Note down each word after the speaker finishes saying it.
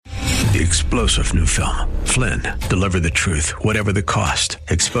The explosive new film, Flynn, deliver the truth, whatever the cost,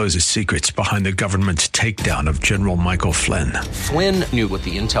 exposes secrets behind the government's takedown of General Michael Flynn. Flynn knew what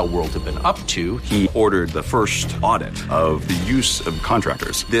the intel world had been up to. He ordered the first audit of the use of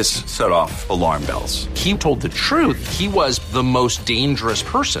contractors. This set off alarm bells. He told the truth. He was the most dangerous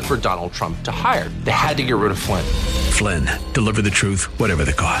person for Donald Trump to hire. They had to get rid of Flynn. Flynn, deliver the truth, whatever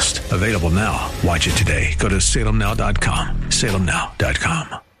the cost. Available now. Watch it today. Go to salemnow.com.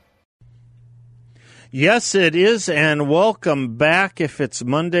 salemnow.com. Yes, it is, and welcome back. If it's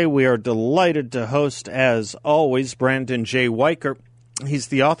Monday, we are delighted to host, as always, Brandon J. Weichert. He's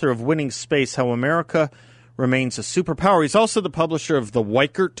the author of Winning Space, How America Remains a Superpower. He's also the publisher of the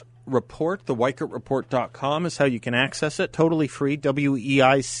Weichert Report. The WeichertReport.com is how you can access it. Totally free, W-E-I-C-H-E-R-T,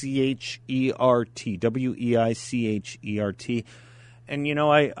 W-E-I-C-H-E-R-T. And, you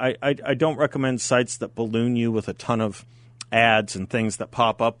know, I don't recommend sites that balloon you with a ton of ads and things that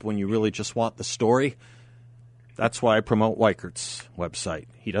pop up when you really just want the story. That's why I promote Weichert's website.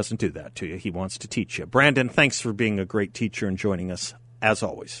 He doesn't do that to you. He wants to teach you. Brandon, thanks for being a great teacher and joining us, as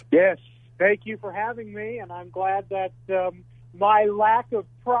always. Yes, thank you for having me, and I'm glad that my lack of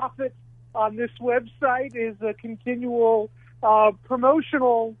profit on this website is a continual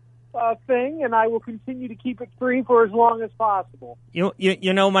promotional thing, and I will continue to keep it free for as long as possible.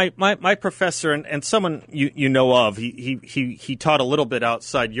 You know, my professor and someone you know of, he taught a little bit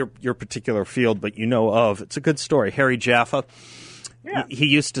outside your particular field, but you know of. It's a good story. Harry Jaffa. Yeah. He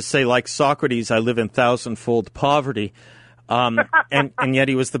used to say, like Socrates, I live in thousandfold poverty. And yet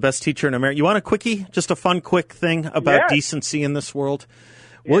he was the best teacher in America. You want a quickie? Just a fun, quick thing about decency in this world?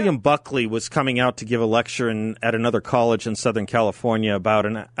 Yeah. William Buckley was coming out to give a lecture at another college in Southern California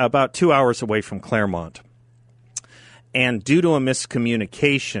about 2 hours away from Claremont. And due to a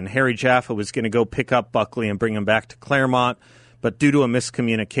miscommunication, Harry Jaffa was going to go pick up Buckley and bring him back to Claremont. But due to a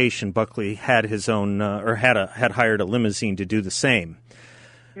miscommunication, Buckley had his own had hired a limousine to do the same.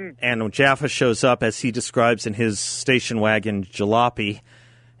 And when Jaffa shows up, as he describes in his station wagon jalopy,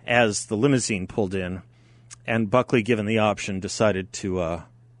 as the limousine pulled in, and Buckley, given the option, decided to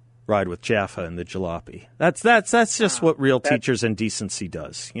ride with Jaffa in the jalopy. That's just what real teachers and decency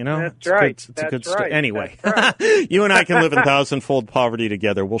does, you know? That's right. It's a good right. story. Anyway, Right. You and I can live in thousandfold poverty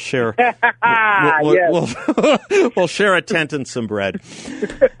together. We'll share. We'll share a tent and some bread.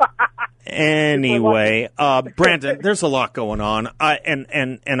 Anyway, Brandon, there's a lot going on,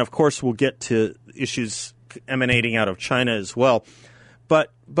 and of course we'll get to issues emanating out of China as well.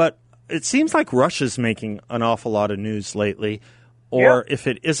 But it seems like Russia's making an awful lot of news lately, or if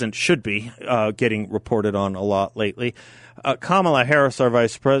it isn't, should be getting reported on a lot lately. Kamala Harris, our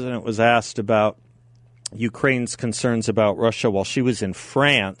vice president, was asked about Ukraine's concerns about Russia while she was in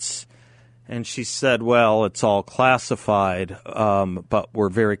France. And she said, well, it's all classified, but we're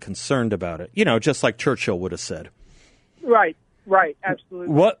very concerned about it. You know, just like Churchill would have said. Right,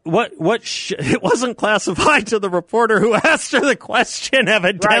 absolutely. It wasn't classified to the reporter who asked her the question.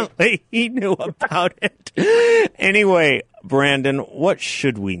 Evidently, He knew about it. Anyway, Brandon, what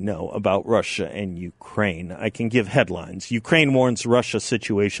should we know about Russia and Ukraine? I can give headlines. Ukraine warns Russia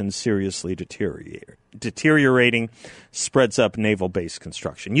situation seriously deteriorating, spreads up naval base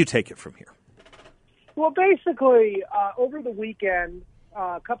construction. You take it from here. Well, basically, over the weekend,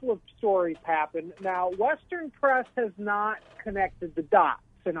 a couple of stories happened. Now, Western press has not connected the dots,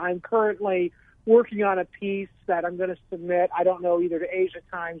 and I'm currently working on a piece that I'm going to submit. I don't know, either to Asia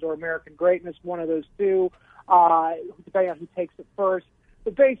Times or American Greatness, one of those two, depending on who takes it first.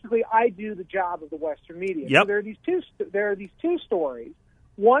 But basically, I do the job of the Western media. Yep. So there are these two stories.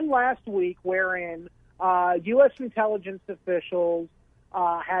 One last week, wherein U.S. intelligence officials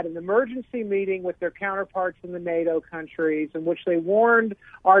had an emergency meeting with their counterparts in the NATO countries, in which they warned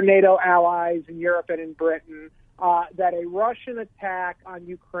our NATO allies in Europe and in Britain that a Russian attack on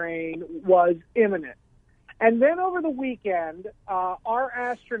Ukraine was imminent. And then over the weekend, our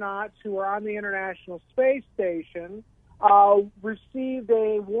astronauts who are on the International Space Station received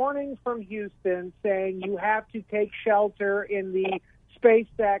a warning from Houston saying you have to take shelter in the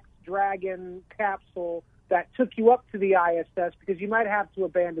SpaceX Dragon capsule that took you up to the ISS because you might have to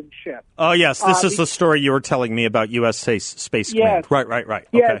abandon ship. Oh, yes. This is the story you were telling me about U.S. Space Command. Right.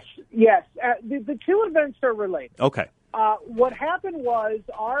 Yes, okay. yes. The two events are related. Okay. What happened was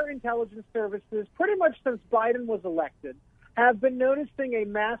our intelligence services, pretty much since Biden was elected, have been noticing a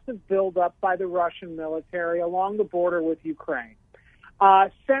massive buildup by the Russian military along the border with Ukraine.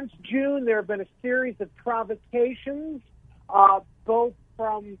 Since June, there have been a series of provocations, both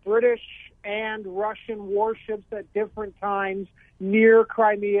from British and Russian warships at different times near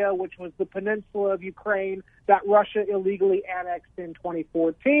Crimea, which was the peninsula of Ukraine that Russia illegally annexed in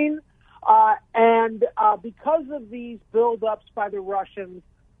 2014. And because of these buildups by the Russians,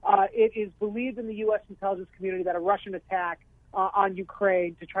 it is believed in the U.S. intelligence community that a Russian attack on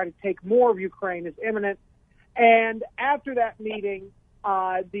Ukraine to try to take more of Ukraine is imminent. And after that meeting,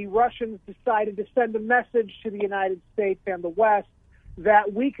 the Russians decided to send a message to the United States and the West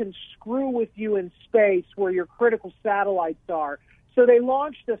that we can screw with you in space where your critical satellites are. So they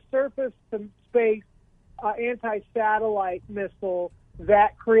launched a surface-to-space anti-satellite missile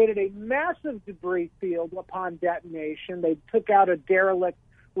that created a massive debris field upon detonation. They took out a derelict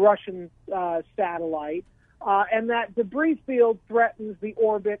Russian satellite, and that debris field threatens the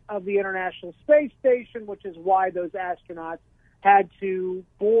orbit of the International Space Station, which is why those astronauts had to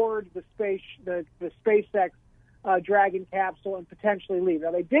board the SpaceX Dragon capsule and potentially leave.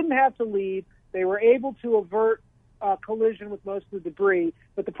 Now, they didn't have to leave. They were able to avert collision with most of the debris,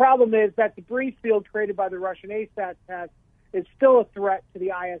 but the problem is that debris field created by the Russian ASAT test is still a threat to the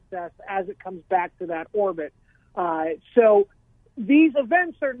ISS as it comes back to that orbit. So these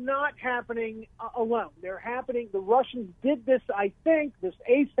events are not happening alone. They're happening. The Russians did this, I think, this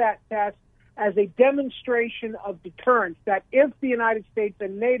ASAT test as a demonstration of deterrence, that if the United States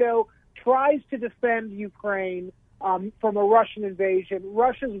and NATO tries to defend Ukraine from a Russian invasion,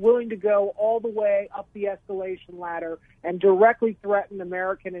 Russia's willing to go all the way up the escalation ladder and directly threaten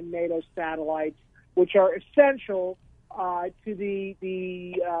American and NATO satellites, which are essential to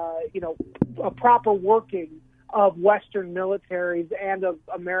a proper working of Western militaries and of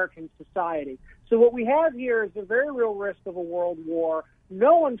American society. So what we have here is a very real risk of a world war.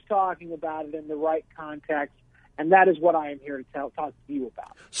 No one's talking about it in the right context, and that is what I am here to talk to you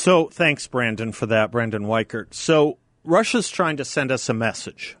about. So thanks, Brandon, for that, Brandon Weichert. So Russia's trying to send us a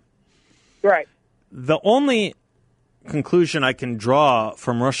message. Right. The only conclusion I can draw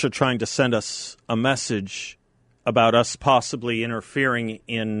from Russia trying to send us a message about us possibly interfering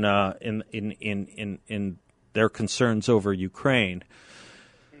in their concerns over Ukraine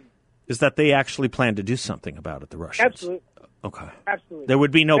is that they actually plan to do something about it, the Russians. Absolutely. Okay. Absolutely. There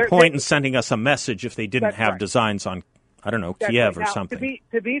would be no point in sending us a message if they didn't have designs on, I don't know, that's Kiev right. or something.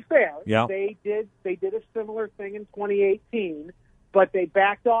 To be fair, yeah. they did a similar thing in 2018, but they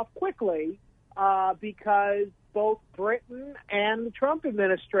backed off quickly because both Britain and the Trump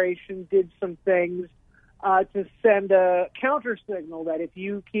administration did some things to send a counter signal that if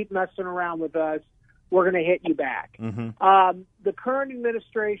you keep messing around with us, we're going to hit you back. Mm-hmm. The current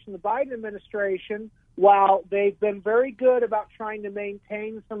administration, the Biden administration, while they've been very good about trying to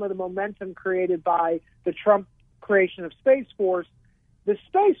maintain some of the momentum created by the Trump creation of Space Force, the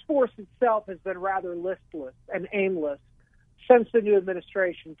Space Force itself has been rather listless and aimless since the new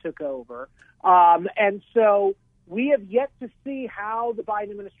administration took over. And so we have yet to see how the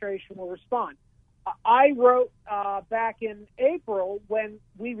Biden administration will respond. I wrote back in April when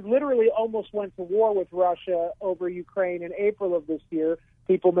we literally almost went to war with Russia over Ukraine in April of this year.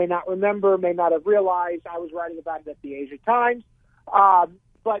 People may not remember, may not have realized I was writing about it at the Asia Times.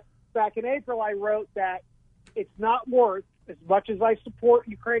 But back in April, I wrote that it's not worth, as much as I support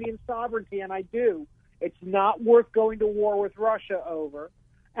Ukrainian sovereignty, and I do, it's not worth going to war with Russia over.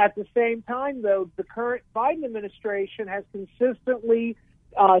 At the same time, though, the current Biden administration has consistently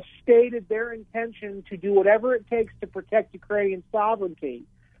stated their intention to do whatever it takes to protect Ukrainian sovereignty.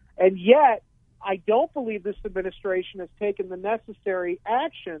 And yet, I don't believe this administration has taken the necessary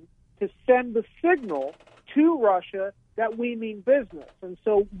action to send the signal to Russia that we mean business. And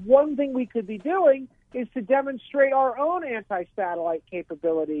so one thing we could be doing is to demonstrate our own anti-satellite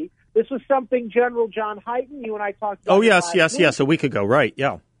capability. This was something General John Hyten, you and I talked about. Oh, yes, a week ago, right,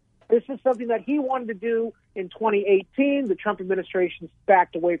 yeah. This is something that he wanted to do in 2018. The Trump administration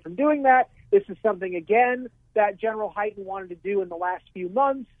backed away from doing that. This is something, again, that General Hyten wanted to do in the last few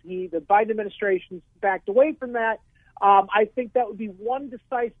months. The Biden administration backed away from that. I think that would be one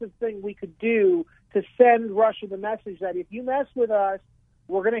decisive thing we could do to send Russia the message that if you mess with us,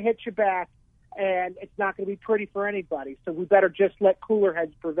 we're going to hit you back, and it's not going to be pretty for anybody. So we better just let cooler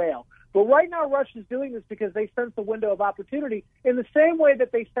heads prevail. But right now, Russia's doing this because they sense the window of opportunity in the same way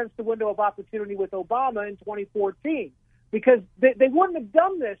that they sensed the window of opportunity with Obama in 2014. Because they wouldn't have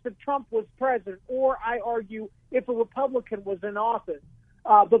done this if Trump was president, or I argue if a Republican was in office.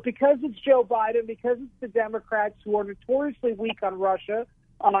 But because it's Joe Biden, because it's the Democrats who are notoriously weak on Russia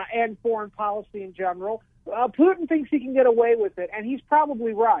and foreign policy in general, Putin thinks he can get away with it, and he's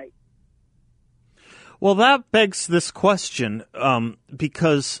probably right. Well, that begs this question,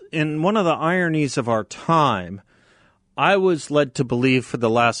 because in one of the ironies of our time, I was led to believe for the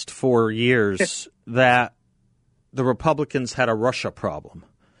last 4 years that the Republicans had a Russia problem.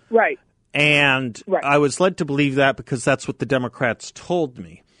 Right. And I was led to believe that because that's what the Democrats told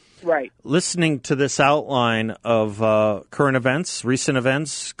me. Right. Listening to this outline of current events, recent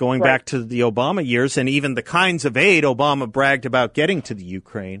events, going back to the Obama years, and even the kinds of aid Obama bragged about getting to the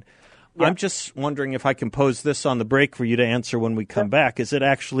Ukraine, I'm just wondering if I can pose this on the break for you to answer when we come back. Is it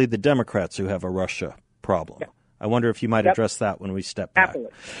actually the Democrats who have a Russia problem? Yeah. I wonder if you might address that when we step back.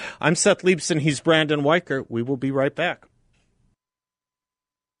 Absolutely. I'm Seth Leibson. He's Brandon Weichert. We will be right back.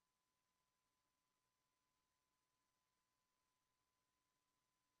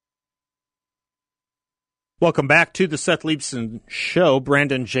 Welcome back to the Seth Leibson Show.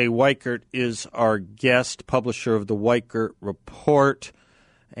 Brandon J. Weichert is our guest, publisher of the Weichert Report,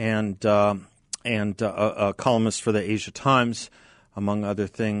 and a columnist for the Asia Times, among other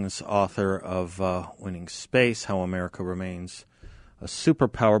things, author of Winning Space, How America Remains a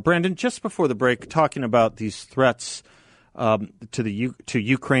Superpower. Brandon, just before the break, talking about these threats to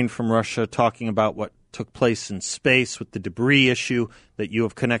Ukraine from Russia, talking about what took place in space with the debris issue that you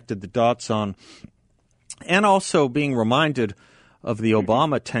have connected the dots on, and also being reminded of the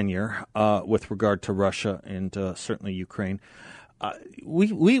Obama tenure with regard to Russia and certainly Ukraine.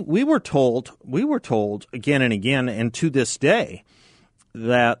 We were told again and again, and to this day,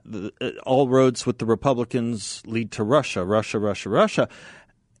 that all roads with the Republicans lead to Russia,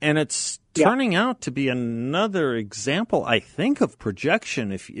 and it's turning out to be another example, I think, of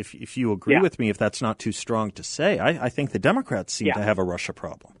projection. If you agree with me, if that's not too strong to say, I think the Democrats seem to have a Russia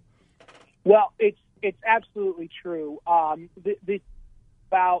problem. Well, it's absolutely true. The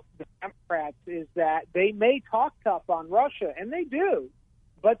about the Democrats is that they may talk tough on Russia, and they do,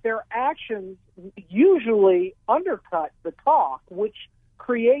 but their actions usually undercut the talk, which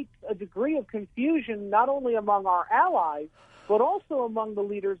creates a degree of confusion not only among our allies, but also among the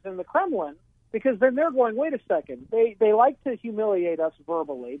leaders in the Kremlin, because then they're going, wait a second, they like to humiliate us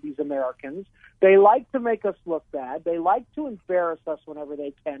verbally, these Americans. They like to make us look bad. They like to embarrass us whenever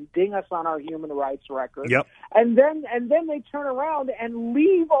they can, ding us on our human rights record. Yep. And then they turn around and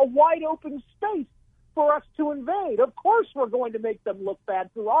leave a wide open space for us to invade. Of course we're going to make them look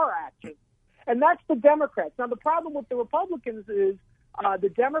bad through our actions. And that's the Democrats. Now, the problem with the Republicans is the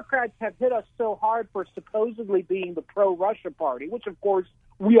Democrats have hit us so hard for supposedly being the pro-Russia party, which, of course,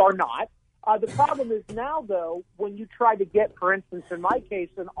 we are not. The problem is now, though, when you try to get, for instance, in my case,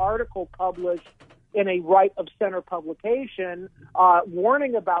 an article published in a right-of-center publication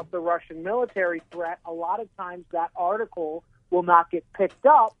warning about the Russian military threat, a lot of times that article will not get picked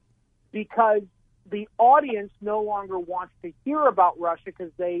up because the audience no longer wants to hear about Russia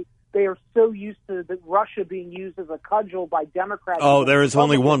because they are so used to Russia being used as a cudgel by Democrats. Oh, there is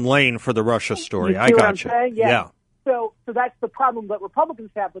only one lane for the Russia story. I got you. Yeah. So that's the problem that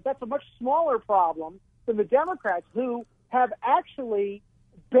Republicans have, but that's a much smaller problem than the Democrats, who have actually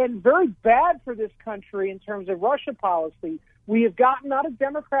been very bad for this country in terms of Russia policy. We have gotten out of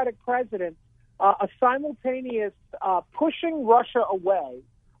Democratic presidents a simultaneous pushing Russia away,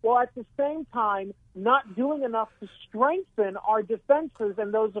 while at the same time not doing enough to strengthen our defenses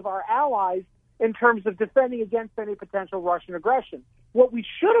and those of our allies in terms of defending against any potential Russian aggression. What we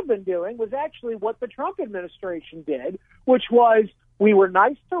should have been doing was actually what the Trump administration did, which was we were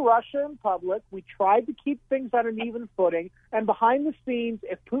nice to Russia in public. We tried to keep things on an even footing. And behind the scenes,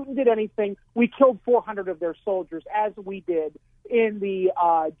 if Putin did anything, we killed 400 of their soldiers, as we did in the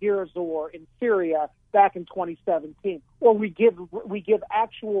Deir ez-Zor in Syria back in 2017. Or we give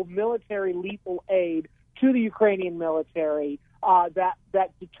actual military lethal aid to the Ukrainian military that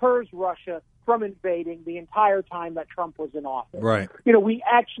deters Russia from invading the entire time that Trump was in office. Right. You know, we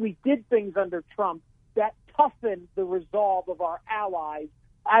actually did things under Trump that toughened the resolve of our allies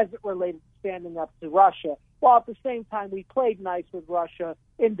as it related to standing up to Russia, while at the same time we played nice with Russia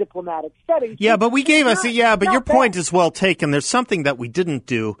in diplomatic settings. Yeah, but we gave us your point is well taken. There's something that we didn't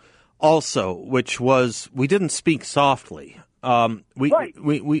do also, which was we didn't speak softly.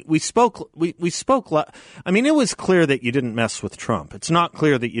 We spoke. I mean, it was clear that you didn't mess with Trump. It's not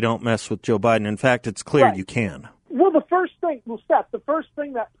clear that you don't mess with Joe Biden. In fact, it's clear you can. Well, Seth, the first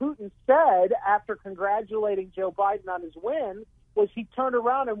thing that Putin said after congratulating Joe Biden on his win was he turned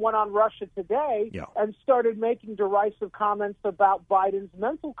around and went on Russia Today and started making derisive comments about Biden's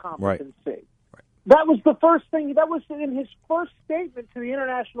mental competency. Right. That was the first thing. That was in his first statement to the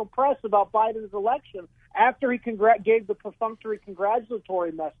international press about Biden's election. After he gave the perfunctory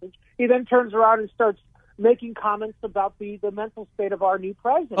congratulatory message, he then turns around and starts making comments about the mental state of our new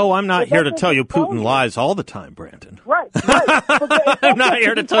president. Oh, I'm not here to tell you Putin lies all the time, Brandon. Right. I'm not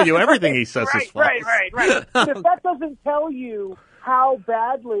here to tell you everything he says is false. Right. If that doesn't tell you how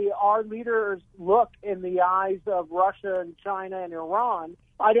badly our leaders look in the eyes of Russia and China and Iran,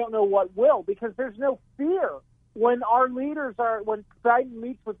 I don't know what will, because there's no fear when our leaders when Biden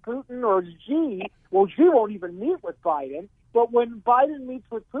meets with Putin or Xi, well, Xi won't even meet with Biden, but when Biden meets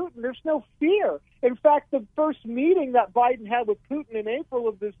with Putin, there's no fear. In fact, the first meeting that Biden had with Putin in April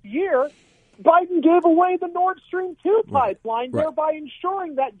of this year, Biden gave away the Nord Stream 2 pipeline, thereby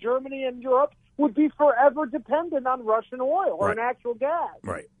ensuring that Germany and Europe would be forever dependent on Russian oil or natural gas.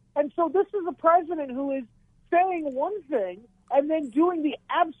 Right. And so this is a president who is saying one thing and then doing the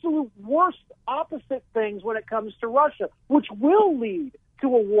absolute worst opposite things when it comes to Russia, which will lead to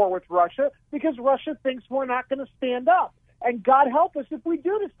a war with Russia because Russia thinks we're not going to stand up. And God help us if we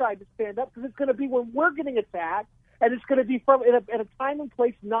do decide to stand up, because it's going to be when we're getting attacked, and it's going to be from at a time and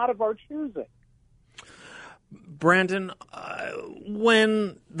place not of our choosing. Brandon,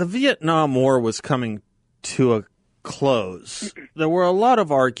 when the Vietnam War was coming to a close, there were a lot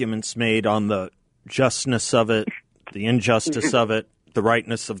of arguments made on the justness of it, the injustice of it, the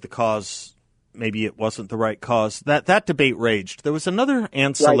rightness of the cause. Maybe it wasn't the right cause. That debate raged. There was another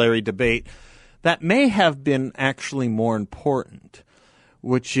ancillary debate that may have been actually more important,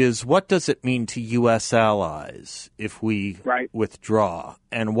 which is what does it mean to U.S. allies if we withdraw?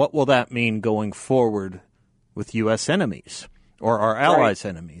 And what will that mean going forward with U.S. enemies or our allies'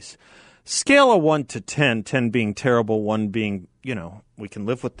 enemies? Scale of 1 to 10, 10 being terrible, 1 being, we can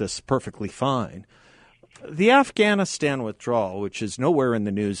live with this perfectly fine. The Afghanistan withdrawal, which is nowhere in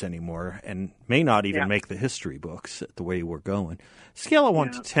the news anymore and may not even make the history books the way we're going. Scale of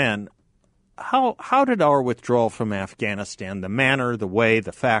 1 to 10, how did our withdrawal from Afghanistan, the manner, the way,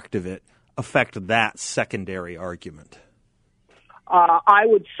 the fact of it, affect that secondary argument? I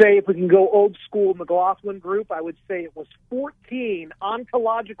would say, if we can go old school McLaughlin group, I would say it was 14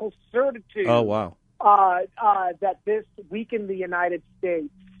 ontological certitudes. Oh, wow. That this weakened the United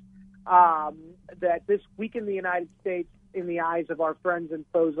States. That this weakened the United States in the eyes of our friends and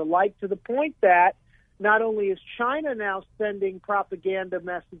foes alike, to the point that not only is China now sending propaganda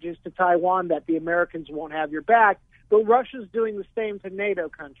messages to Taiwan that the Americans won't have your back, but Russia's doing the same to NATO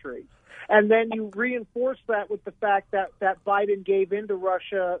countries. And then you reinforce that with the fact that Biden gave in to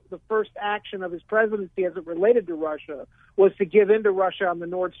Russia. The first action of his presidency as it related to Russia was to give in to Russia on the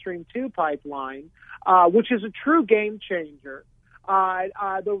Nord Stream 2 pipeline, which is a true game changer.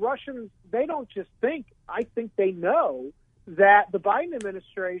 The Russians, they don't just think, I think they know that the Biden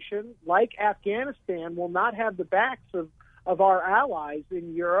administration, like Afghanistan, will not have the backs of our allies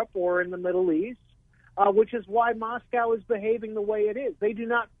in Europe or in the Middle East, which is why Moscow is behaving the way it is. They do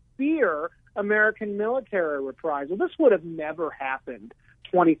not fear American military reprisal. This would have never happened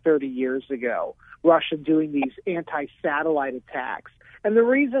 20, 30 years ago, Russia doing these anti-satellite attacks. And the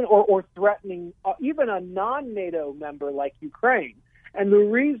reason, or threatening even a non-NATO member like Ukraine. And the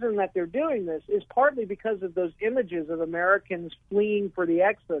reason that they're doing this is partly because of those images of Americans fleeing for the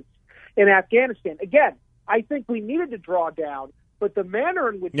exits in Afghanistan. Again, I think we needed to draw down, but the manner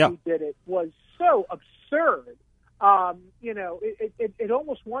in which we did it was so absurd. It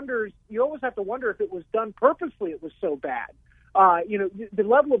almost wonders, you always have to wonder if it was done purposely, it was so bad. The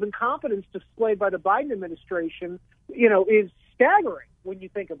level of incompetence displayed by the Biden administration, is staggering when you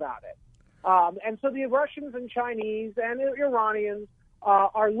think about it. And so the Russians and Chinese and the Iranians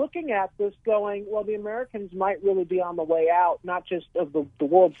are looking at this going, well, the Americans might really be on the way out, not just of the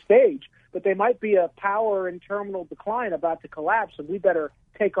world stage, but they might be a power in terminal decline about to collapse, and we better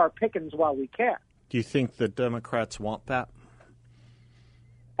take our pickings while we can. Do you think the Democrats want that?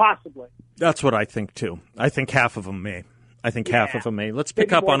 Possibly. That's what I think, too. I think half of them may. Half of them may. Let's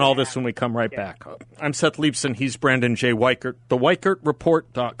pick up on all this when we come right back. I'm Seth Leibson. He's Brandon J. Weichert.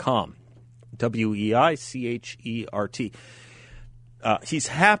 TheWeichertReport.com. WEICHERT. He's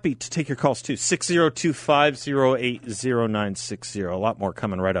happy to take your calls, too. 602-508-0960. A lot more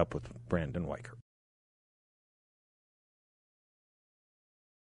coming right up with Brandon Weichert.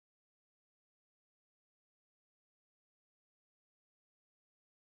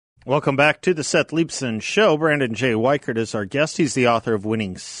 Welcome back to the Seth Leibson Show. Brandon J. Weichert is our guest. He's the author of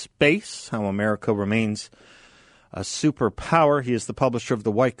Winning Space, How America Remains a Superpower. He is the publisher of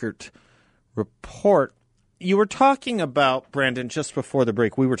the Weichert Report. You were talking about, Brandon, just before the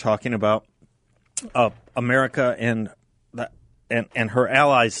break, we were talking about America and her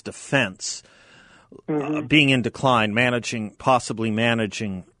allies' defense being in decline, possibly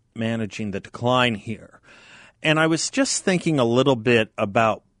managing the decline here. And I was just thinking a little bit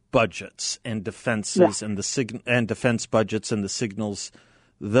about budgets and defenses and defense budgets and the signals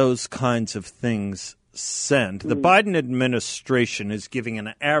those kinds of things send. The Biden administration is giving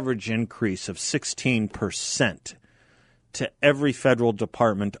an average increase of 16% to every federal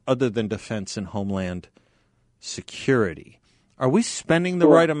department other than Defense and Homeland Security. Are we spending the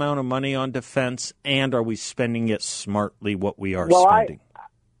right amount of money on defense, and are we spending it smartly, what we are spending?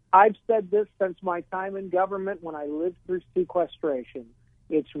 I've said this since my time in government when I lived through sequestration.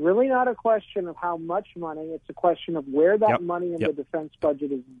 It's really not a question of how much money. It's a question of where that money in the defense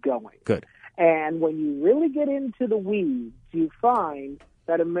budget is going. Good. And when you really get into the weeds, you find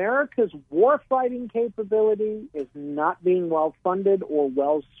that America's warfighting capability is not being well funded or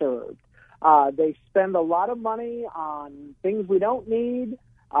well served. They spend a lot of money on things we don't need.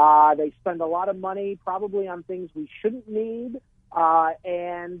 They spend a lot of money probably on things we shouldn't need,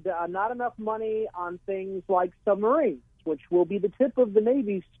 and not enough money on things like submarines, which will be the tip of the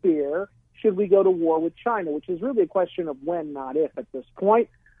Navy's spear should we go to war with China, which is really a question of when, not if, at this point.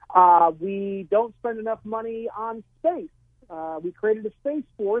 We don't spend enough money on space. We created a space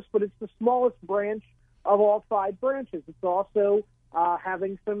force, but it's the smallest branch of all 5 branches. It's also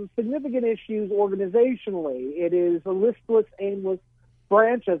having some significant issues organizationally. It is a listless, aimless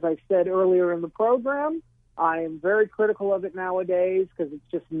branch, as I said earlier in the program. I am very critical of it nowadays because it's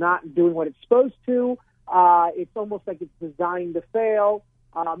just not doing what it's supposed to. It's almost like it's designed to fail.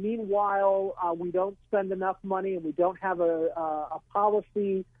 Meanwhile, we don't spend enough money and we don't have a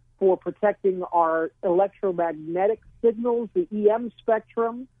policy for protecting our electromagnetic signals, the EM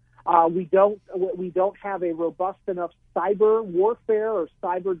spectrum. We don't have a robust enough cyber warfare or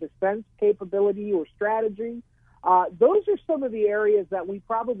cyber defense capability or strategy. Those are some of the areas that we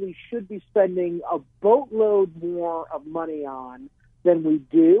probably should be spending a boatload more of money on than we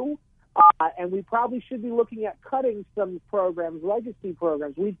do. And we probably should be looking at cutting some programs, legacy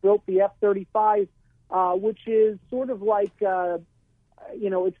programs. We've built the F-35, which is sort of like,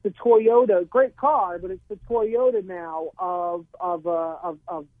 it's the Toyota, great car, but it's the Toyota now of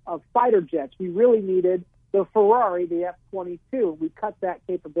fighter jets. We really needed the Ferrari, the F-22. We cut that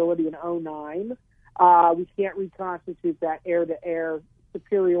capability in 2009. We can't reconstitute that air-to-air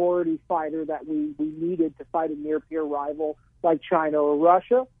superiority fighter that we needed to fight a near-peer rival like China or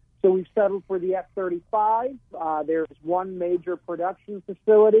Russia. So we've settled for the F-35. There's one major production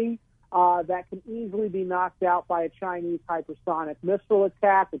facility that can easily be knocked out by a Chinese hypersonic missile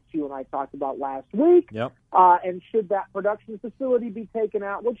attack, which you and I talked about last week. Yep. And should that production facility be taken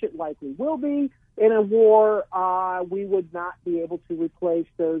out, which it likely will be, in a war, we would not be able to replace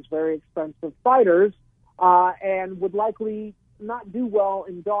those very expensive fighters and would likely not do well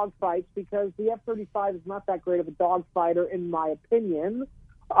in dogfights because the F-35 is not that great of a dogfighter, in my opinion.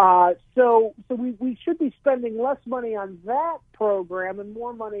 So we should be spending less money on that program and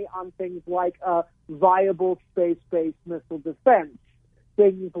more money on things like viable space-based missile defense,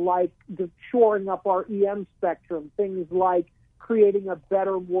 things like shoring up our EM spectrum, things like creating a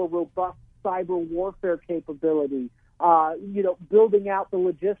better, more robust cyber warfare capability, building out the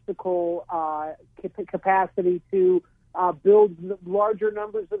logistical capacity to build larger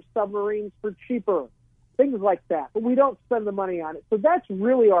numbers of submarines for cheaper. Things like that, but we don't spend the money on it. So that's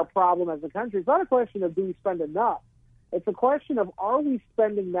really our problem as a country. It's not a question of do we spend enough. It's a question of are we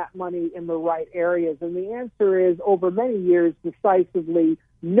spending that money in the right areas? And the answer is, over many years, decisively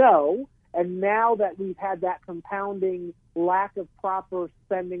no. And now that we've had that compounding lack of proper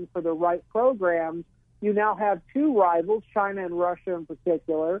spending for the right programs, you now have 2 rivals, China and Russia in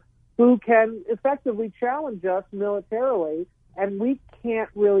particular, who can effectively challenge us militarily, and we can't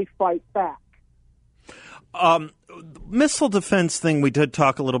really fight back. Missile defense thing we did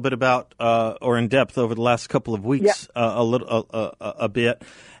talk a little bit about, or in depth over the last couple of weeks, a bit.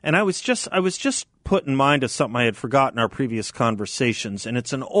 And I was just put in mind of something I had forgotten our previous conversations, and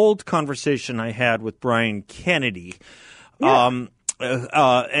it's an old conversation I had with Brian Kennedy. Yeah. It's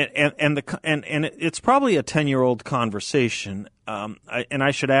probably a 10-year-old conversation, and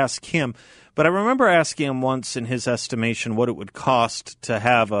I should ask him. But I remember asking him once, in his estimation, what it would cost to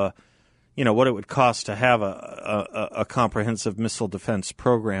have a comprehensive missile defense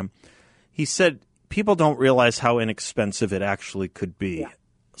program. He said people don't realize how inexpensive it actually could be. Yeah.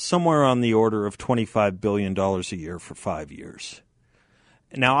 Somewhere on the order of $25 billion a year for 5 years.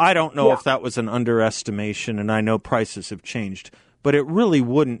 Now, I don't know if that was an underestimation, and I know prices have changed, but it really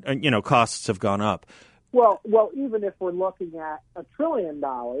wouldn't, costs have gone up. Well, even if we're looking at $1 trillion,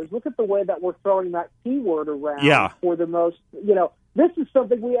 look at the way that we're throwing that keyword around for the most, this is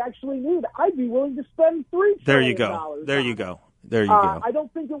something we actually need. I'd be willing to spend $3 trillion. There you go. There you go. I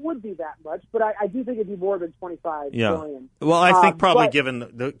don't think it would be that much, but I do think it'd be more than $25 billion. Well, I think probably given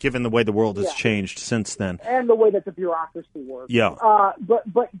the way the world has changed since then, and the way that the bureaucracy works. Yeah. But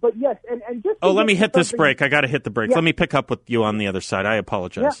yes, and just. Oh, let me hit this break. I got to hit the break. Yeah. Let me pick up with you on the other side. I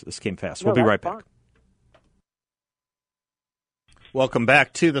apologize. Yeah. This came fast. We'll be right back. Welcome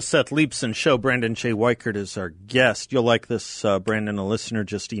back to the Seth Leibson Show. Brandon J. Weichert is our guest. You'll like this, Brandon. A listener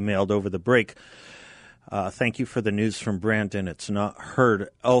just emailed over the break. Thank you for the news from Brandon. It's not heard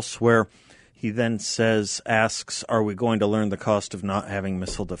elsewhere. He then asks, are we going to learn the cost of not having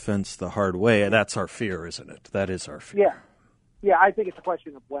missile defense the hard way? That's our fear, isn't it? That is our fear. Yeah, I think it's a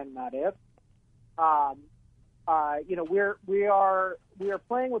question of when, not if. We are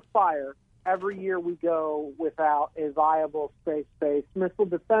playing with fire. Every year we go without a viable space-based missile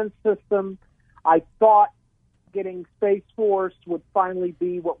defense system. I thought getting Space Force would finally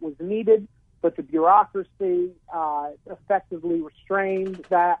be what was needed, but the bureaucracy effectively restrained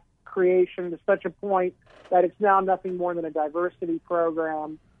that creation to such a point that it's now nothing more than a diversity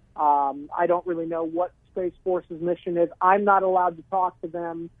program. I don't really know what Space Force's mission is. I'm not allowed to talk to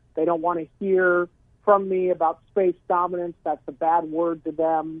them. They don't want to hear from me about space dominance. That's a bad word to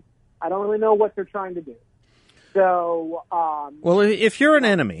them. I don't really know what they're trying to do. So, well, if you're an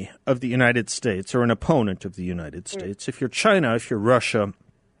enemy of the United States or an opponent of the United States, if you're China, if you're Russia,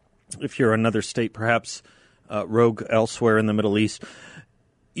 if you're another state, perhaps rogue elsewhere in the Middle East,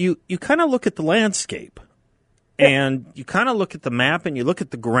 you kind of look at the landscape and you kind of look at the map and you look at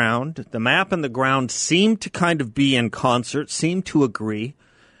the ground. The map and the ground seem to kind of be in concert, seem to agree,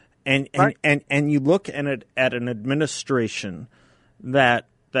 and you look at an administration that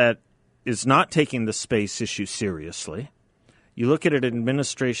is not taking the space issue seriously. You look at an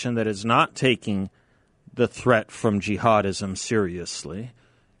administration that is not taking the threat from jihadism seriously.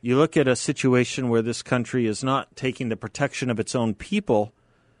 You look at a situation where this country is not taking the protection of its own people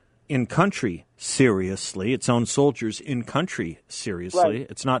in country seriously, its own soldiers in country seriously. Right.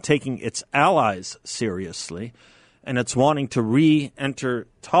 It's not taking its allies seriously, and it's wanting to re-enter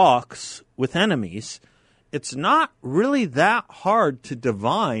talks with enemies. It's not really that hard to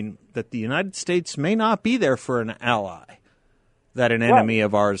divine that the United States may not be there for an ally that an enemy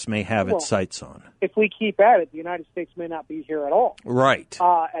of ours may have its sights on. If we keep at it, the United States may not be here at all. Right.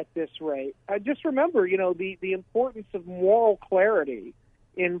 At this rate. Just remember, the importance of moral clarity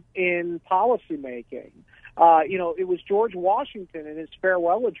in policy making. It was George Washington in his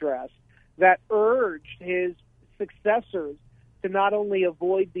farewell address that urged his successors to not only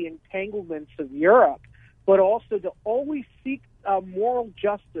avoid the entanglements of Europe, but also to always seek moral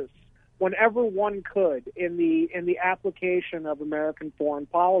justice whenever one could in the application of American foreign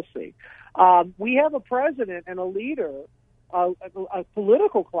policy. We have a president and a leader, a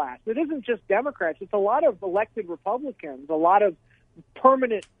political class. It isn't just Democrats. It's a lot of elected Republicans, a lot of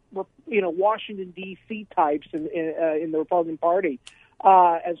permanent, Washington, D.C. types in the Republican Party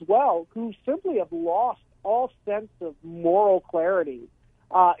as well, who simply have lost all sense of moral clarity.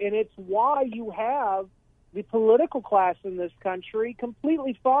 And it's why you have the political class in this country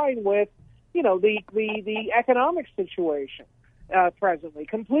completely fine with, the economic situation presently,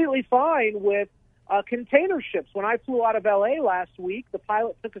 completely fine with container ships. When I flew out of L.A. last week, the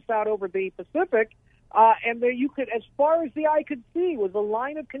pilot took us out over the Pacific, and there you could, as far as the eye could see, was a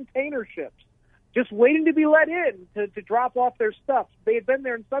line of container ships just waiting to be let in to drop off their stuff. They had been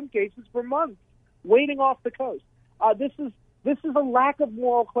there in some cases for months, waiting off the coast. This is a lack of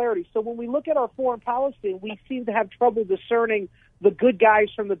moral clarity. So when we look at our foreign policy, we seem to have trouble discerning the good guys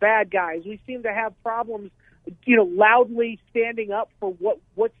from the bad guys. We seem to have problems, loudly standing up for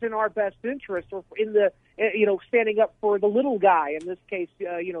what's in our best interest, or in the, standing up for the little guy. In this case,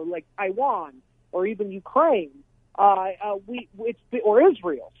 like Taiwan or even Ukraine, or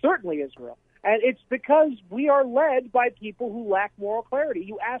Israel, certainly Israel. And it's because we are led by people who lack moral clarity.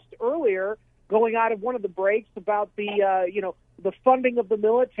 You asked earlier, going out of one of the breaks, about the funding of the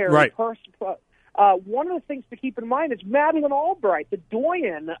military. Right. One of the things to keep in mind is Madeleine Albright, the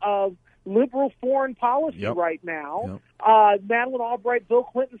doyen of liberal foreign policy right now. Madeleine Albright, Bill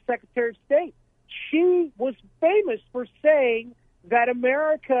Clinton's Secretary of State. She was famous for saying that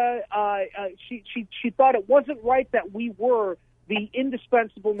America, she thought it wasn't right that we were the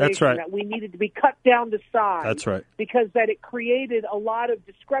indispensable nation, that we needed to be cut down to size. That's right. Because that it created a lot of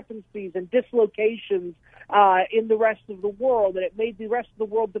discrepancies and dislocations in the rest of the world, and it made the rest of the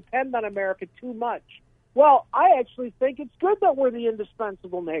world depend on America too much. Well, I actually think it's good that we're the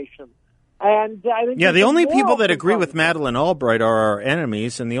indispensable nation. And I think the only people that agree with Madeleine Albright are our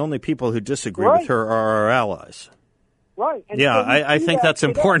enemies, and the only people who disagree with her are our allies. Right. And so I think that's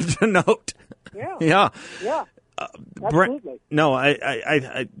important to note. Yeah. Absolutely.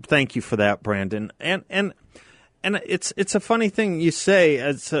 I thank you for that, Brandon. And it's a funny thing you say.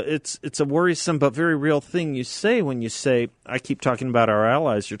 It's a worrisome but very real thing you say when you say, I keep talking about our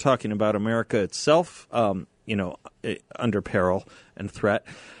allies. You're talking about America itself, under peril and threat.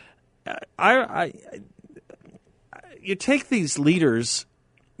 you take these leaders,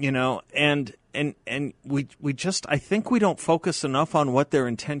 and we just, I think we don't focus enough on what their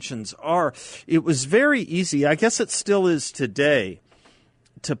intentions are. It was very easy, I guess it still is today,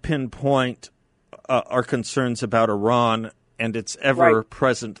 to pinpoint our concerns about Iran and its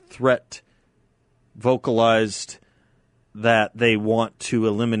ever-present threat, vocalized that they want to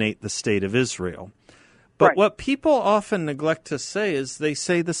eliminate the state of Israel. But what people often neglect to say is they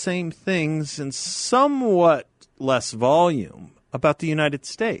say the same things in somewhat less volume about the United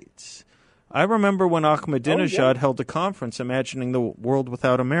States. I remember when Ahmadinejad held a conference imagining the world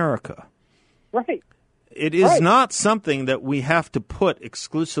without America. Right. It is not something that we have to put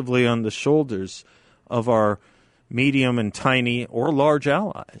exclusively on the shoulders of our medium and tiny or large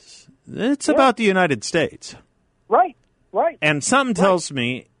allies. It's about the United States. Right. And something tells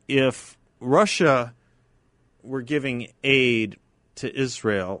me if Russia were giving aid to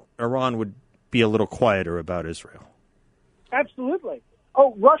Israel, Iran would be a little quieter about Israel. Absolutely.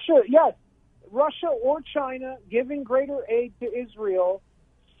 Oh, Russia, yes. Russia or China giving greater aid to Israel,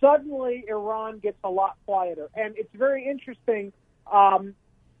 suddenly Iran gets a lot quieter. And it's very interesting.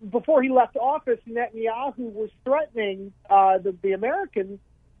 Before he left office, Netanyahu was threatening the Americans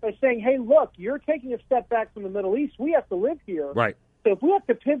by saying, hey, look, you're taking a step back from the Middle East. We have to live here. Right. So if we have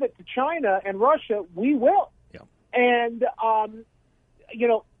to pivot to China and Russia, we will. Yeah. And,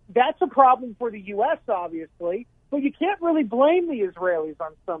 that's a problem for the U.S., obviously, but you can't really blame the Israelis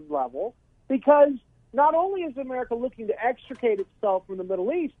on some level because not only is America looking to extricate itself from the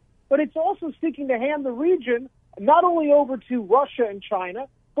Middle East, but it's also seeking to hand the region not only over to Russia and China,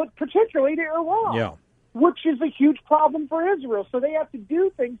 but particularly to Iran, which is a huge problem for Israel. So they have to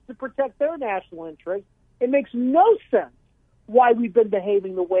do things to protect their national interests. It makes no sense why we've been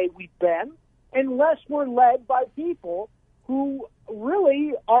behaving the way we've been unless we're led by people who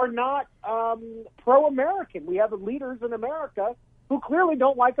really are not pro-American. We have leaders in America who clearly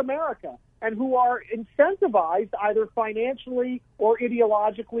don't like America and who are incentivized either financially or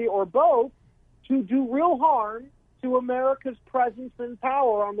ideologically or both to do real harm to America's presence and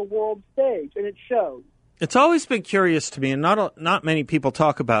power on the world stage, and it shows. It's always been curious to me, and not many people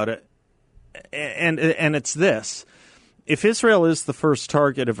talk about it, and it's this. If Israel is the first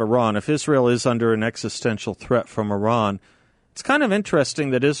target of Iran, if Israel is under an existential threat from Iran, it's kind of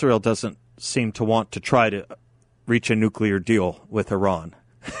interesting that Israel doesn't seem to want to try to reach a nuclear deal with Iran.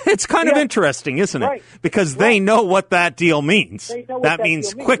 It's kind of interesting, isn't it? Because they know what that deal means. That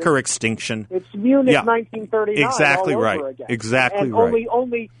means quicker extinction. It's Munich 1939 exactly all right. over again. Exactly and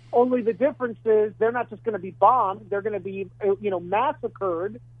right. Only the difference is they're not just going to be bombed. They're going to be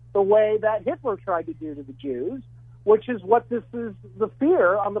massacred the way that Hitler tried to do to the Jews, which is what this is the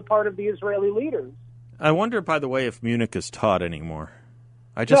fear on the part of the Israeli leaders. I wonder, by the way, if Munich is taught anymore.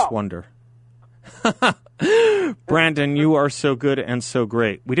 I just wonder. Brandon, you are so good and so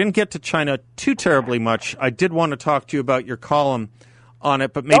great. We didn't get to China too terribly much. I did want to talk to you about your column on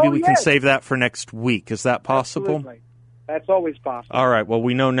it, but maybe we can save that for next week. Is that possible? Absolutely. That's always possible. All right. Well,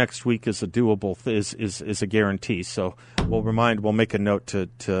 we know next week is a doable is a guarantee. So we'll make a note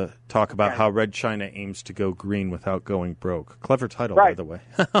to talk about how Red China aims to go green without going broke. Clever title, by the way.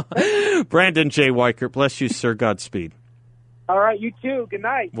 Brandon J. Weichert, bless you, sir. Godspeed. All right, you too. Good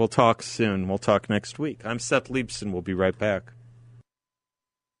night. We'll talk soon. We'll talk next week. I'm Seth Leibson. We'll be right back.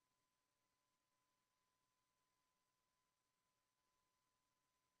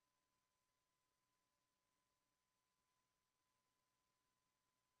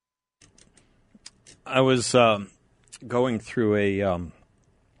 I was going through a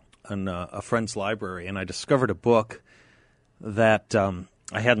friend's library, and I discovered a book that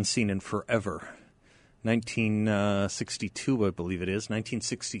I hadn't seen in forever. 1962, I believe it is,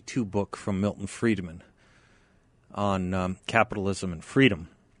 1962 book from Milton Friedman on capitalism and freedom.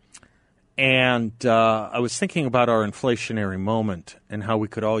 And I was thinking about our inflationary moment and how we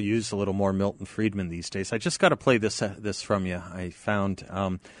could all use a little more Milton Friedman these days. I just got to play this from you. I found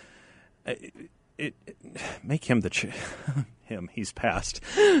make him he's passed.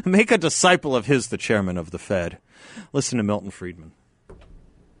 Make a disciple of his the chairman of the Fed. Listen to Milton Friedman.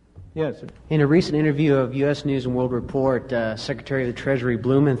 Yes. In a recent interview of U.S. News and World Report, Secretary of the Treasury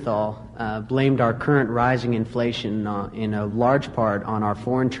Blumenthal blamed our current rising inflation in a large part on our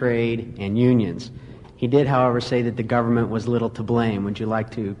foreign trade and unions. He did, however, say that the government was little to blame. Would you like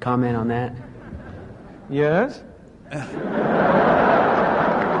to comment on that? Yes.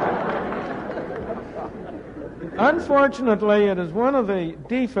 Unfortunately, it is one of the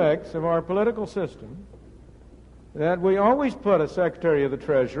defects of our political system that we always put a Secretary of the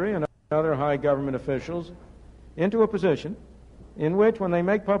Treasury and other high government officials into a position in which, when they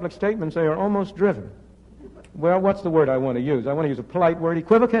make public statements, they are almost driven. well, what's the word I want to use? I want to use a polite word,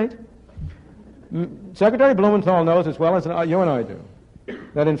 equivocate. Secretary Blumenthal knows as well as you and I do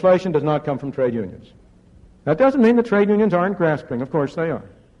that inflation does not come from trade unions. That doesn't mean that trade unions aren't grasping. Of course they are.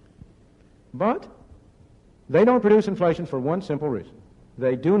 But they don't produce inflation for one simple reason.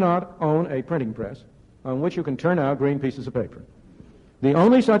 They do not own a printing press on which you can turn out green pieces of paper. The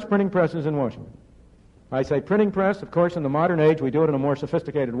only such printing press is in Washington. I say printing press, of course, in the modern age we do it in a more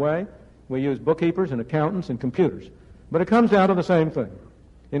sophisticated way. We use bookkeepers and accountants and computers. But it comes down to the same thing.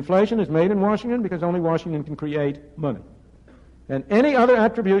 Inflation is made in Washington because only Washington can create money. And any other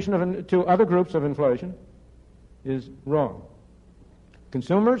attribution to other groups of inflation is wrong.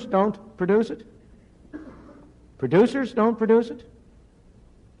 Consumers don't produce it. Producers don't produce it.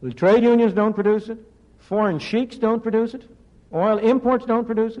 The trade unions don't produce it. Foreign sheiks don't produce it. Oil imports don't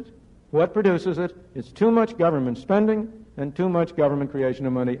produce it. What produces it is too much government spending and too much government creation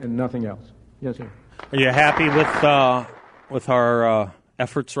of money and nothing else. Yes, sir. Are you happy with our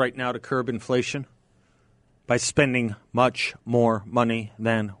efforts right now to curb inflation by spending much more money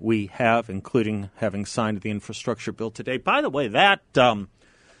than we have, including having signed the infrastructure bill today? By the way, that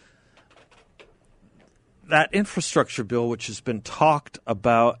infrastructure bill, which has been talked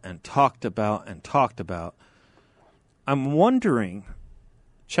about, I'm wondering,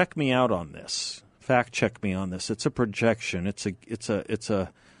 check me out on this. Fact check me on this. It's a projection. It's a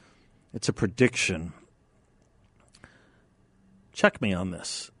prediction. Check me on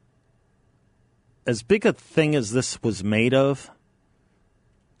this. As big a thing as this was made of,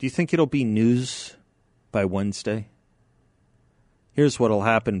 do you think it'll be news by Wednesday? Here's what'll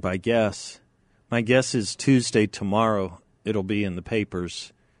happen by guess. My guess is Tuesday, tomorrow, it'll be in the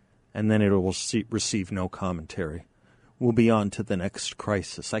papers, and then it will receive no commentary. We'll be on to the next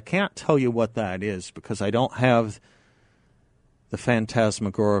crisis. I can't tell you what that is because I don't have the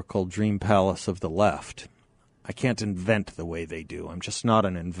phantasmagorical dream palace of the left. I can't invent the way they do. I'm just not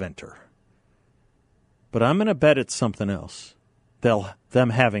an inventor. But I'm going to bet it's something else. Them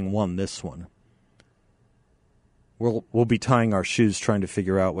having won this one. We'll be tying our shoes trying to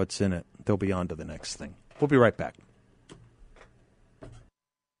figure out what's in it. They'll be on to the next thing. We'll be right back.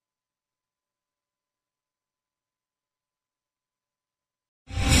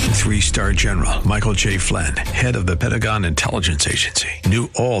 Three-star General Michael J. Flynn, head of the Pentagon Intelligence Agency, knew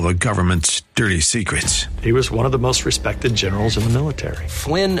all the government's dirty secrets. He was one of the most respected generals in the military.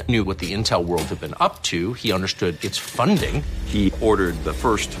 Flynn knew what the intel world had been up to. He understood its funding. He ordered the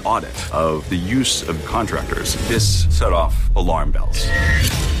first audit of the use of contractors. This set off alarm bells.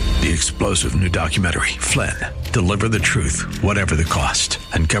 The explosive new documentary, Flynn, Deliver the Truth, Whatever the Cost,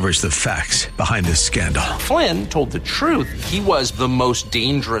 uncovers the facts behind this scandal. Flynn told the truth. He was the most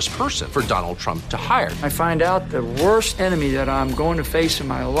dangerous person for Donald Trump to hire. I find out the worst enemy that I'm going to face in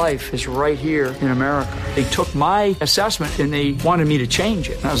my life is right here in America. They took my assessment and they wanted me to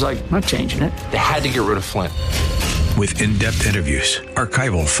change it. And I was like, I'm not changing it. They had to get rid of Flynn. With in-depth interviews,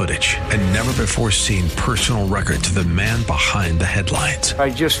 archival footage, and never-before-seen personal records of the man behind the headlines. I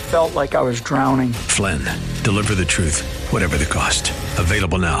just felt like I was drowning. Flynn, Deliver the Truth, Whatever the Cost.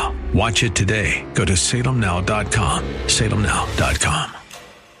 Available now. Watch it today. Go to salemnow.com. salemnow.com.